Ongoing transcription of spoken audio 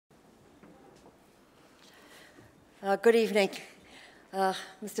Good evening,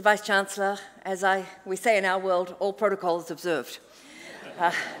 Mr. Vice-Chancellor. As we say in our world, all protocols observed.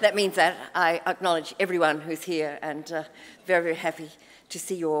 That means that I acknowledge everyone who's here and very, very happy to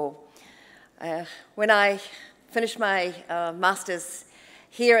see you all. When I finished my master's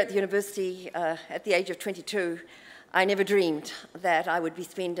here at the university at the age of 22, I never dreamed that I would be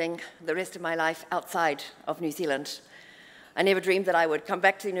spending the rest of my life outside of New Zealand. I never dreamed that I would come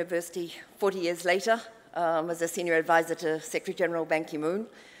back to the university 40 years later as a senior advisor to Secretary-General Ban Ki-moon,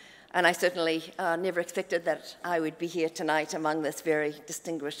 and I certainly never expected that I would be here tonight among this very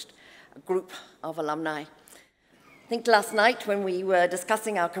distinguished group of alumni. I think last night when we were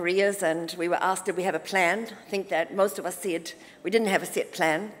discussing our careers and we were asked did we have a plan, I think that most of us said we didn't have a set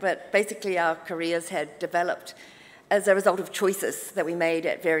plan, but basically our careers had developed as a result of choices that we made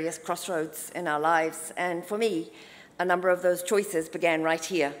at various crossroads in our lives. And for me, a number of those choices began right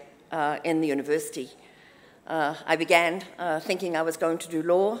here in the university. I began thinking I was going to do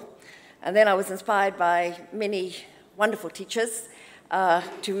law, and then I was inspired by many wonderful teachers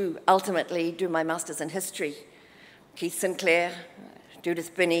to ultimately do my master's in history. Keith Sinclair,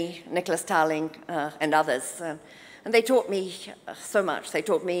 Judith Binney, Nicholas Tarling, and others. And they taught me so much. They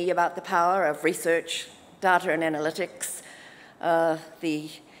taught me about the power of research, data and analytics, the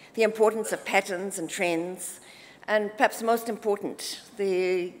importance of patterns and trends, and perhaps most important,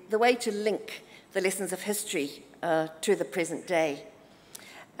 the way to link the lessons of history to the present day.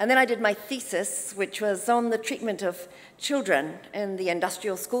 And then I did my thesis, which was on the treatment of children in the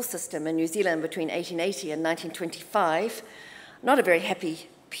industrial school system in New Zealand between 1880 and 1925. Not a very happy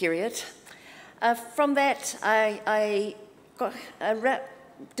period. From that, I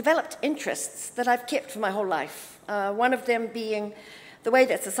developed interests that I've kept for my whole life. One of them being the way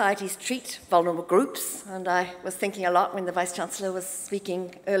that societies treat vulnerable groups, and I was thinking a lot when the Vice-Chancellor was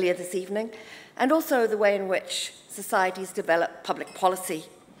speaking earlier this evening, and also the way in which societies develop public policy.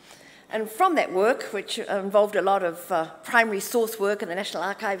 And from that work, which involved a lot of primary source work in the National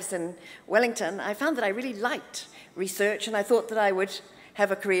Archives in Wellington, I found that I really liked research, and I thought that I would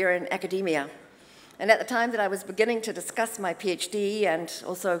have a career in academia. And at the time that I was beginning to discuss my PhD and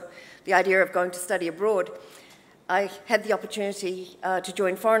also the idea of going to study abroad, I had the opportunity to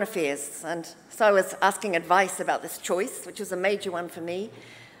join Foreign Affairs, and so I was asking advice about this choice, which was a major one for me.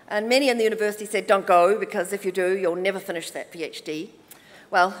 And many in the university said, don't go, because if you do, you'll never finish that PhD.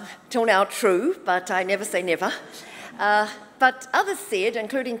 Well, till now true, but I never say never. But others said,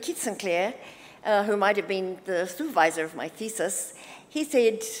 including Keith Sinclair, who might have been the supervisor of my thesis, he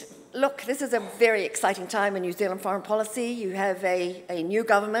said, look, this is a very exciting time in New Zealand foreign policy. You have a new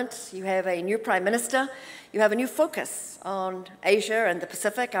government, you have a new Prime Minister, you have a new focus on Asia and the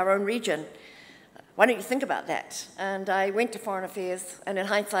Pacific, our own region. Why don't you think about that? And I went to Foreign Affairs, and in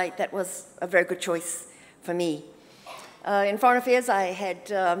hindsight, that was a very good choice for me. In Foreign Affairs, I had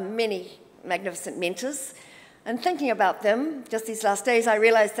many magnificent mentors, and thinking about them just these last days, I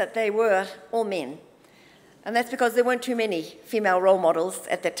realized that they were all men. And that's because there weren't too many female role models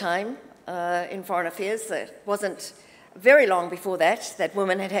at that time in Foreign Affairs. It wasn't very long before that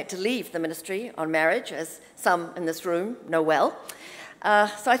women had to leave the ministry on marriage, as some in this room know well.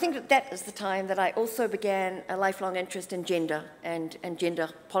 So I think that is the time that I also began a lifelong interest in gender and gender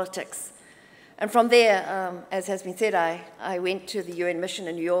politics. And from there, as has been said, I went to the UN mission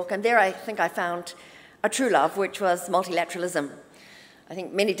in New York, and there I think I found a true love, which was multilateralism. I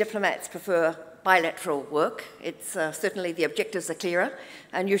think many diplomats prefer bilateral work. It's certainly the objectives are clearer,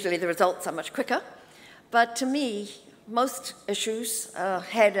 and usually the results are much quicker. But to me, most issues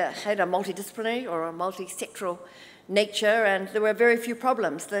had a multidisciplinary or a multi-sectoral nature, and there were very few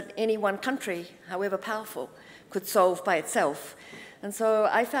problems that any one country, however powerful, could solve by itself. And so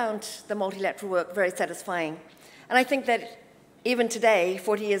I found the multilateral work very satisfying. And I think that even today,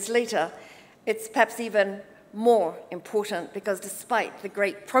 40 years later, it's perhaps even more important because despite the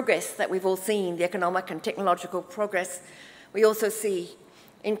great progress that we've all seen, the economic and technological progress, we also see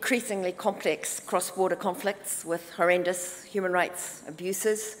increasingly complex cross-border conflicts with horrendous human rights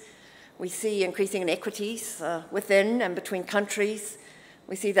abuses. We see increasing inequities within and between countries.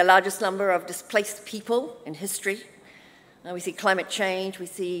 We see the largest number of displaced people in history. We see climate change, we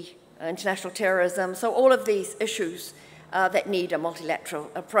see international terrorism. So all of these issues that need a multilateral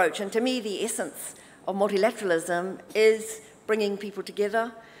approach. And to me, the essence of multilateralism is bringing people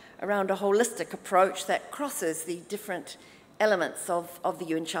together around a holistic approach that crosses the different elements of the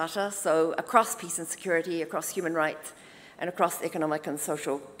UN Charter, so across peace and security, across human rights, and across economic and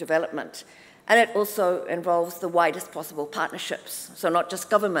social development. And it also involves the widest possible partnerships, so not just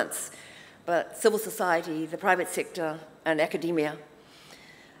governments, but civil society, the private sector, and academia.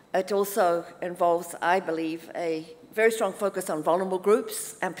 It also involves, I believe, a very strong focus on vulnerable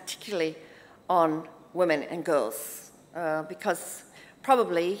groups, and particularly on women and girls, because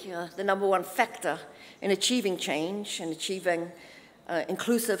probably the number one factor in achieving change and achieving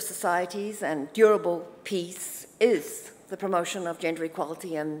inclusive societies and durable peace is the promotion of gender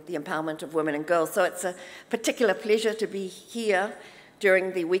equality and the empowerment of women and girls. So it's a particular pleasure to be here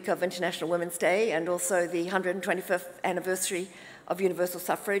during the week of International Women's Day and also the 125th anniversary of universal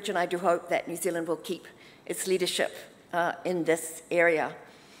suffrage, and I do hope that New Zealand will keep its leadership in this area.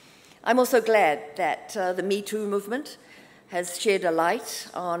 I'm also glad that the Me Too movement has shed a light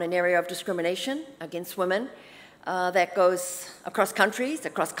on an area of discrimination against women that goes across countries,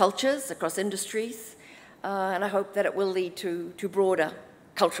 across cultures, across industries, and I hope that it will lead to broader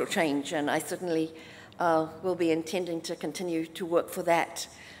cultural change, and I certainly will be intending to continue to work for that.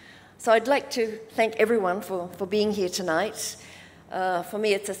 So I'd like to thank everyone for being here tonight. For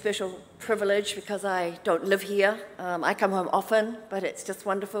me, it's a special privilege because I don't live here. I come home often, but it's just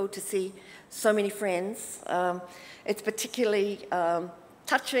wonderful to see so many friends. It's particularly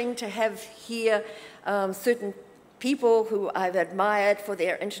touching to have here certain people who I've admired for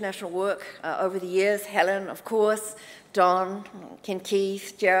their international work over the years. Helen, of course, Don, Ken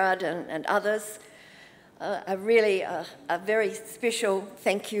Keith, Gerard, and others. A very special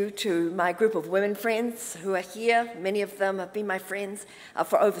thank you to my group of women friends who are here. Many of them have been my friends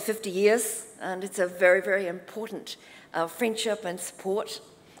for over 50 years, and it's a very, very important friendship and support.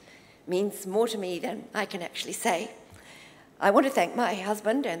 It means more to me than I can actually say. I want to thank my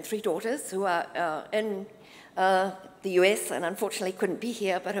husband and 3 daughters who are in the US and unfortunately couldn't be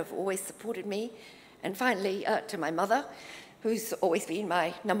here, but have always supported me. And finally, to my mother, who's always been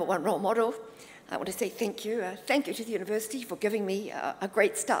my #1 role model. I want to say thank you. Thank you to the university for giving me a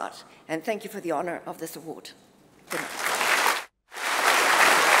great start, and thank you for the honour of this award. Good night.